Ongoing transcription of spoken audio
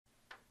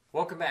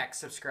Welcome back,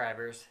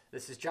 subscribers.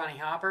 This is Johnny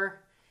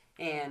Hopper,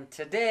 and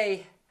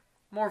today,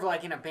 more of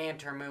like in a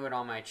banter mood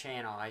on my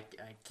channel. I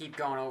keep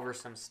going over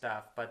some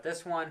stuff, but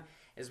this one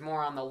is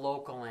more on the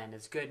local end.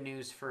 It's good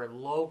news for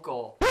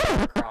local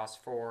motocross,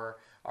 for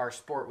our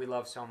sport we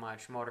love so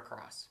much,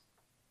 motocross.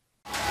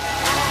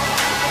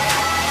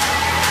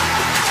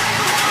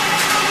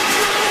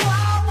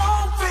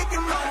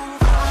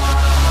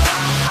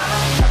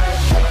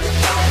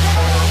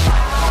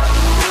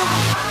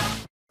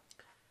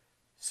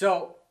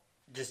 So,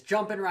 just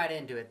jumping right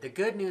into it. The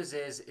good news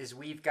is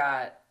we've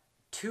got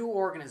two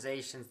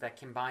organizations that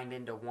combined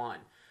into one.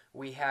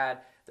 We had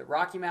the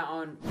Rocky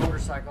Mountain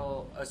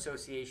Motorcycle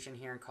Association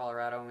here in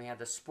Colorado, and we had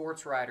the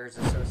Sports Riders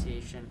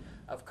Association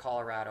of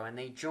Colorado, and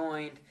they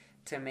joined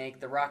to make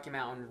the Rocky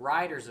Mountain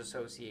Riders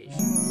Association.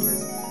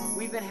 Because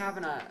we've been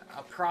having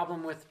a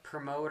problem with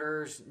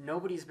promoters.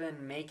 Nobody's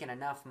been making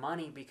enough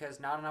money because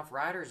not enough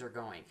riders are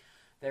going.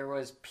 There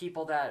was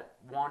people that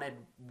wanted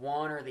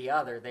one or the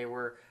other. They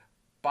were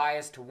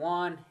biased to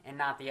one and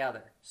not the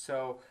other.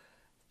 So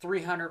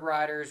 300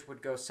 riders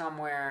would go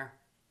somewhere,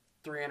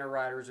 300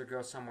 riders would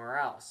go somewhere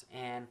else.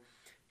 And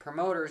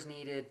promoters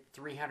needed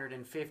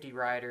 350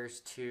 riders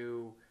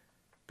to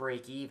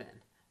break even.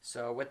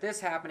 So with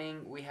this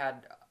happening, we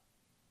had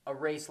a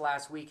race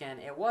last weekend.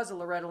 It was a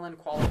Loretta Lynn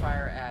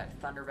qualifier at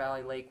Thunder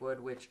Valley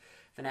Lakewood, which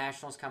the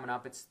National's coming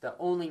up. It's the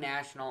only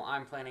National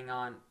I'm planning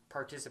on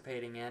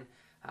participating in.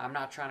 I'm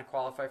not trying to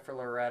qualify for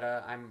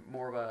Loretta. I'm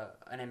more of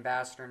an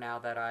ambassador now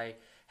that I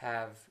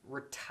have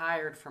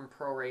retired from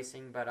pro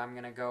racing, but I'm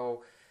going to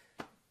go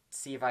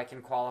see if I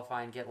can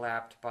qualify and get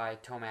lapped by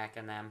Tomac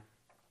and them.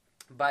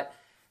 But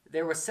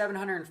there was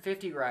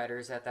 750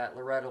 riders at that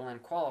Loretta Lynn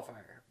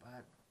qualifier,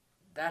 but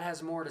that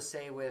has more to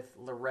say with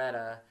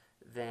Loretta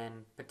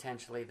than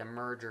potentially the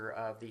merger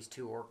of these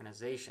two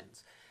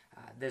organizations.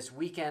 This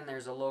weekend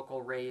there's a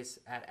local race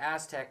at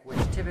Aztec, which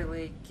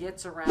typically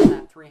gets around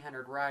that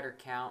 300 rider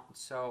count.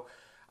 So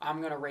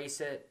I'm going to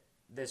race it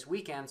this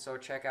weekend, so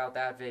check out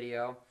that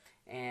video,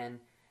 and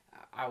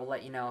I will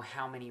let you know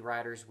how many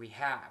riders we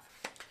have.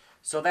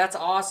 So that's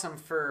awesome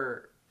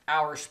for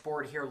our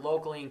sport here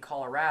locally in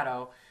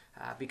Colorado,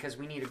 because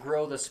we need to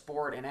grow the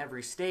sport in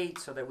every state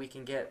so that we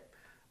can get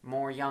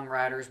more young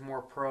riders,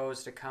 more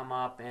pros to come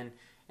up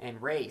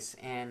and race.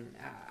 And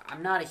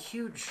I'm not a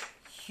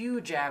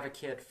huge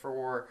advocate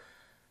for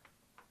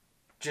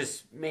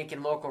just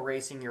making local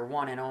racing your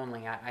one and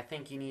only. I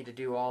think you need to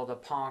do all the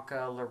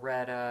Ponca,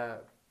 Loretta,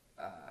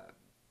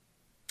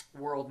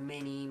 World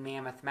Mini,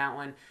 Mammoth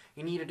Mountain.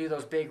 You need to do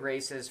those big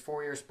races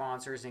for your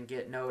sponsors and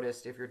get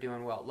noticed if you're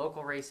doing well.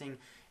 Local racing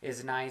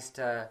is nice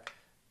to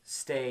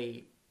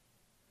stay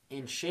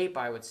in shape,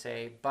 I would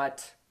say,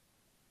 but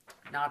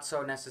not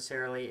so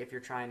necessarily if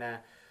you're trying to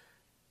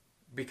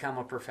become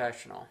a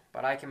professional.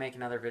 But I can make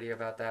another video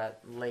about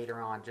that later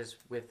on, just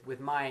with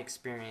my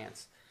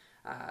experience.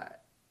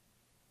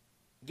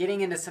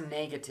 Getting into some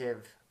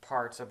negative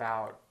parts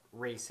about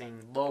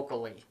racing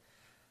locally.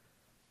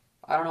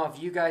 I don't know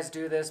if you guys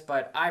do this,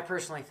 but I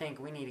personally think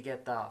we need to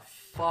get the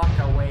fuck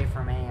away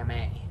from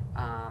AMA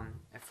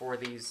for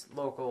these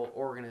local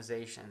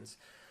organizations.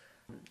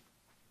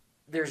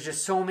 There's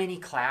just so many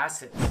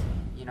classes.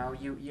 You know,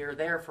 you're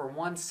there for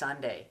one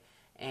Sunday,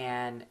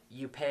 and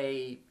you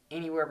pay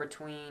anywhere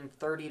between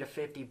 30 to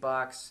 50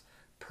 bucks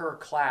per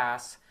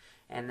class,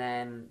 and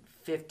then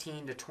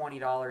 $15 to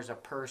 $20 a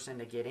person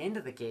to get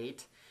into the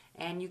gate,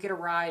 and you get to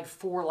ride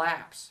 4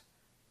 laps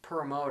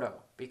per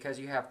moto because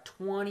you have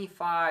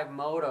 25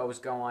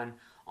 motos going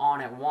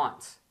on at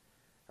once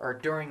or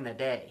during the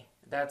day.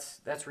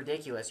 That's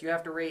ridiculous. You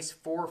have to race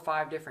 4 or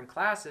 5 different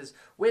classes,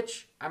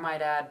 which I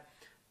might add,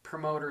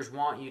 promoters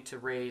want you to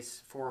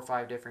race 4 or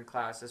 5 different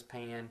classes,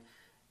 paying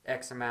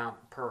X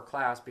amount per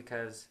class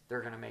because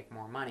they're going to make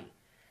more money.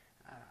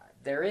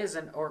 There is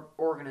an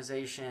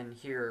organization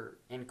here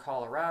in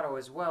Colorado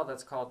as well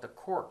that's called the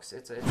Corks.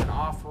 It's an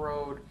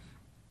off-road,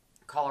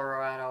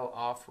 Colorado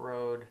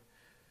off-road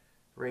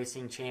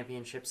racing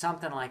championship,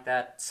 something like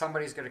that.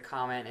 Somebody's going to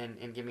comment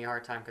and give me a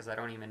hard time because I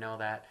don't even know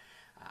that.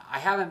 I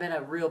haven't been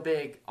a real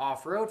big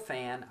off-road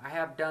fan. I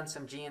have done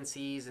some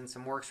GNCs and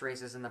some works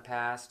races in the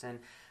past, and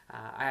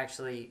I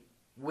actually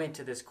went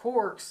to this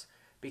Corks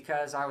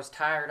because I was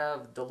tired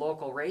of the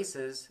local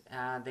races.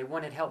 They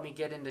wanted to help me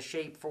get into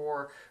shape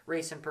for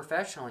racing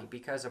professionally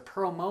because a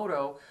pro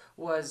moto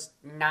was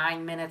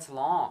 9 minutes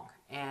long,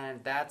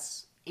 and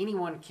that's,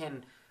 anyone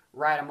can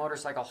ride a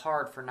motorcycle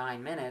hard for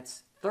 9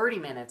 minutes. 30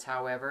 minutes,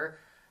 however,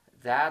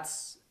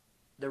 that's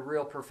the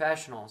real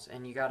professionals,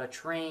 and you got to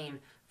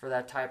train for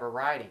that type of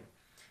riding.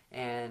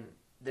 And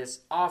this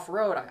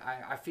off-road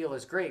I feel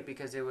is great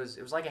because it was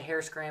like a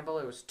hare scramble.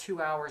 It was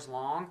 2 hours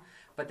long,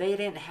 but they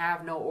didn't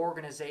have no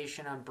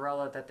organization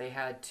umbrella that they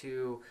had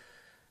to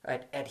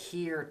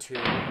adhere to.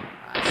 So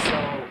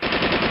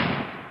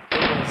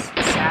it was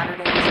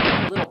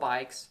Saturdays little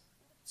bikes,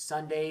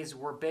 Sundays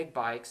were big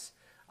bikes.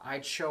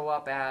 I'd show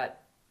up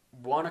at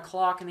 1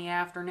 o'clock in the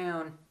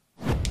afternoon,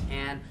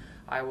 and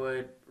I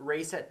would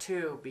race at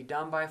 2, be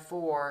done by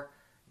 4,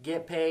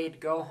 get paid,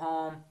 go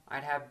home.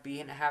 I'd be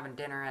having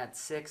dinner at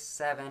 6,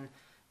 7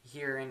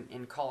 here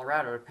in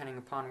Colorado, depending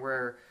upon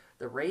where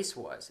the race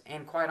was.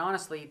 And quite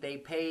honestly, they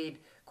paid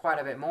quite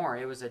a bit more.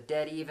 It was a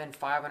dead even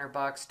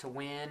 $500 to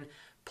win,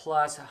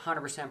 plus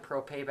 100%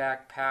 pro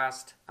payback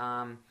past,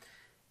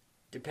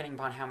 depending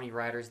upon how many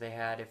riders they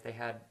had, if they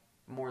had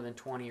more than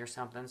 20 or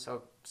something.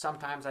 So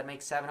sometimes I'd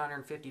make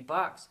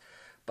 $750.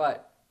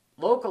 But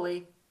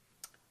locally,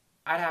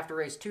 I'd have to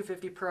race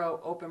 250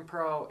 Pro, Open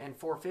Pro, and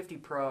 450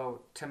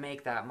 Pro to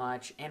make that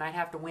much. And I'd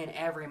have to win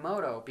every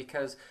moto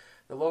because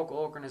the local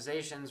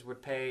organizations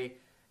would pay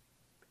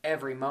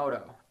every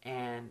moto.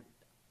 And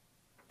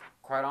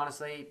quite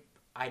honestly,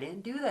 I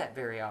didn't do that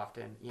very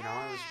often. You know,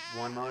 it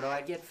was one moto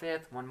I'd get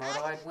 5th, one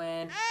moto I'd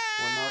win,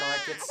 one moto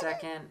I'd get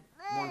 2nd,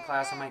 one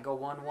class I might go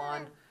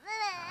 1-1.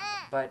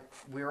 But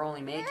we were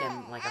only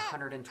making like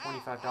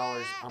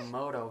 $125 a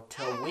moto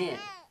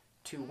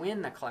to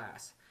win the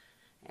class.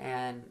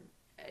 And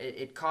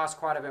it cost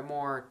quite a bit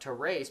more to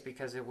race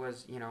because it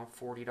was, you know,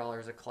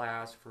 $40 a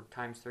class for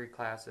times 3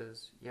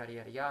 classes, yada,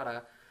 yada,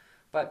 yada.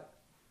 But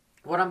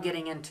what I'm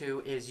getting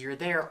into is you're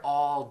there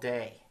all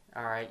day,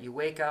 all right? You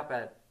wake up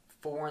at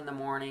 4 in the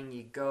morning,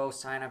 you go,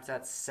 sign up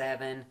at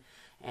 7,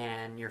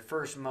 and your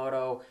first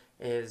moto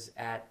is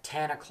at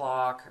 10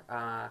 o'clock,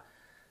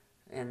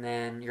 and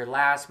then your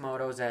last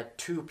moto is at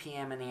 2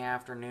 p.m. in the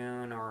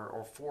afternoon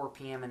or 4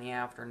 p.m. in the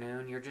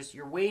afternoon.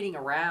 You're waiting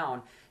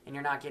around and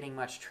you're not getting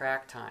much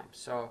track time.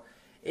 So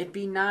it'd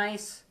be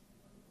nice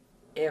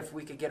if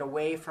we could get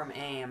away from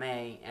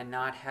AMA and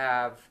not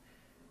have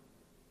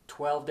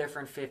 12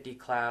 different 50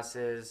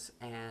 classes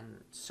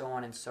and so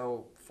on and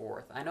so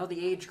forth. I know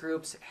the age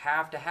groups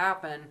have to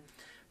happen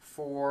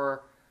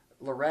for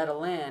Loretta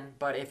Lynn,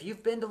 but if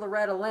you've been to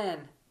Loretta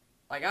Lynn,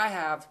 like I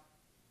have,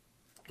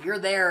 you're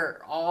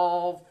there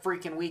all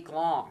freaking week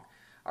long,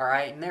 all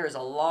right? And there's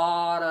a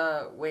lot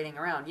of waiting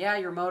around. Yeah,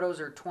 your motos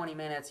are 20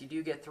 minutes. You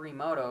do get 3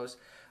 motos,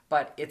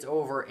 but it's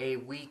over a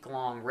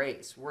week-long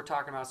race. We're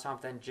talking about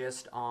something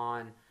just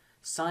on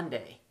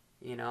Sunday,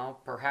 you know?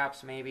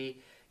 Perhaps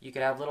maybe you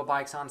could have little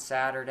bikes on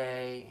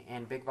Saturday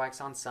and big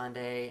bikes on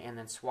Sunday and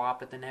then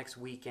swap it the next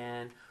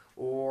weekend.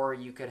 Or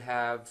you could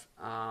have,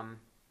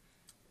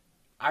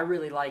 I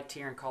really liked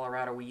here in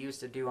Colorado, we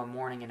used to do a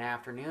morning and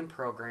afternoon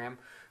program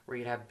where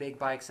you'd have big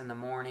bikes in the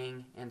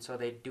morning, and so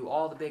they'd do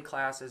all the big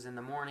classes in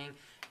the morning,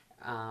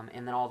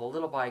 and then all the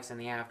little bikes in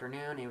the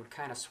afternoon. It would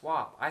kind of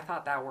swap. I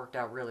thought that worked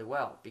out really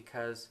well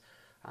because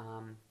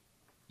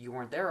you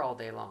weren't there all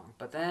day long.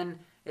 But then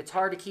it's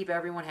hard to keep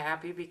everyone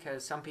happy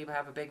because some people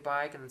have a big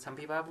bike and then some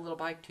people have a little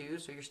bike too,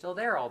 so you're still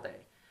there all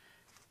day.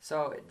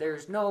 So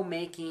there's no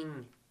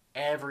making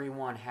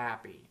everyone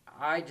happy.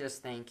 I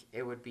just think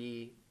it would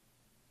be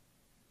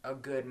a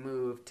good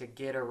move to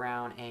get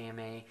around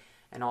AMA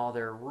and all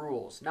their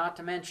rules. Not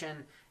to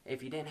mention,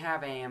 if you didn't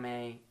have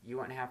AMA, you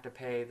wouldn't have to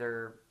pay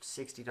their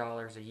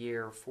 $60 a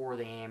year for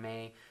the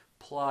AMA,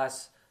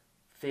 plus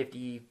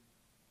 $50,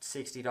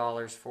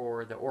 $60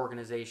 for the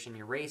organization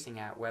you're racing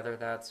at, whether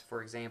that's,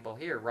 for example,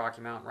 here,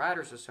 Rocky Mountain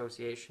Riders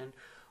Association,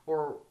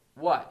 or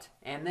what.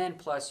 And then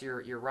plus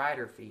your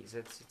rider fees.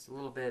 It's a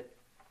little bit,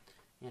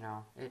 you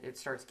know, it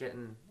starts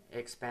getting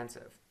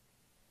expensive.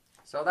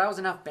 So that was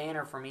enough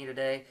banner for me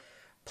today.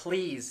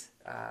 Please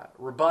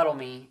rebuttal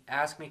me,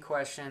 ask me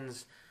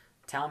questions,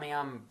 tell me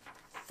I'm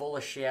full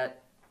of shit.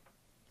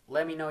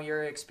 Let me know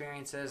your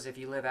experiences if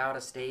you live out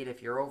of state,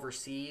 if you're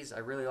overseas. I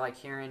really like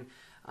hearing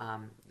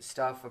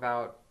stuff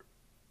about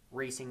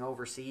racing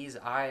overseas.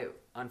 I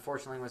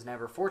unfortunately was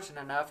never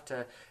fortunate enough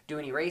to do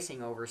any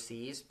racing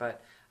overseas,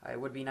 but it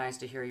would be nice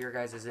to hear your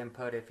guys'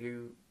 input if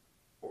your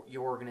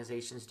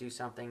organizations do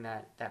something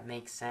that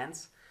makes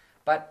sense.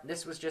 But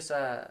this was just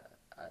a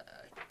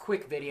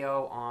quick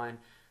video on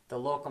the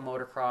local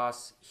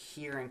motocross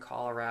here in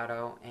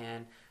Colorado,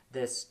 and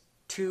this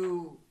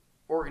 2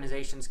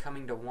 organizations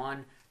coming to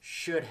one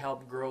should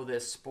help grow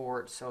this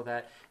sport so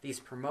that these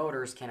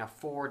promoters can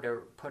afford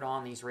to put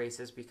on these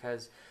races,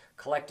 because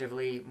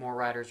collectively more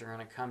riders are going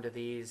to come to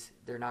these.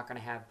 They're not going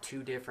to have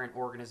 2 different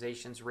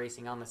organizations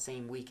racing on the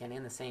same weekend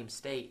in the same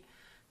state.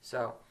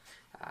 So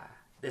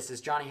this is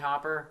Johnny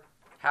Hopper.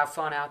 Have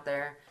fun out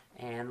there.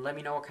 And let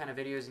me know what kind of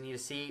videos you need to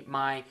see.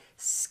 My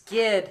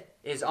skid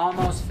is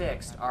almost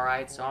fixed,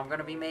 alright? So I'm going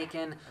to be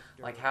making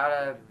like how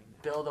to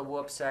build a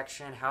whoop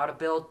section, how to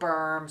build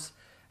berms,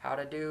 how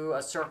to do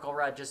a circle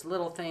rut, just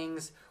little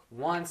things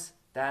once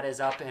that is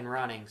up and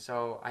running.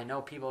 So I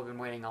know people have been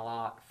waiting a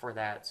lot for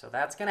that. So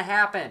that's going to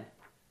happen,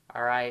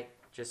 alright?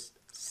 Just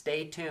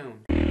stay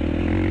tuned.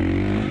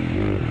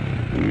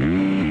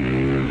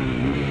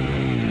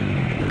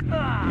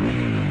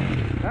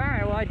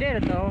 Alright, well I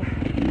did it though.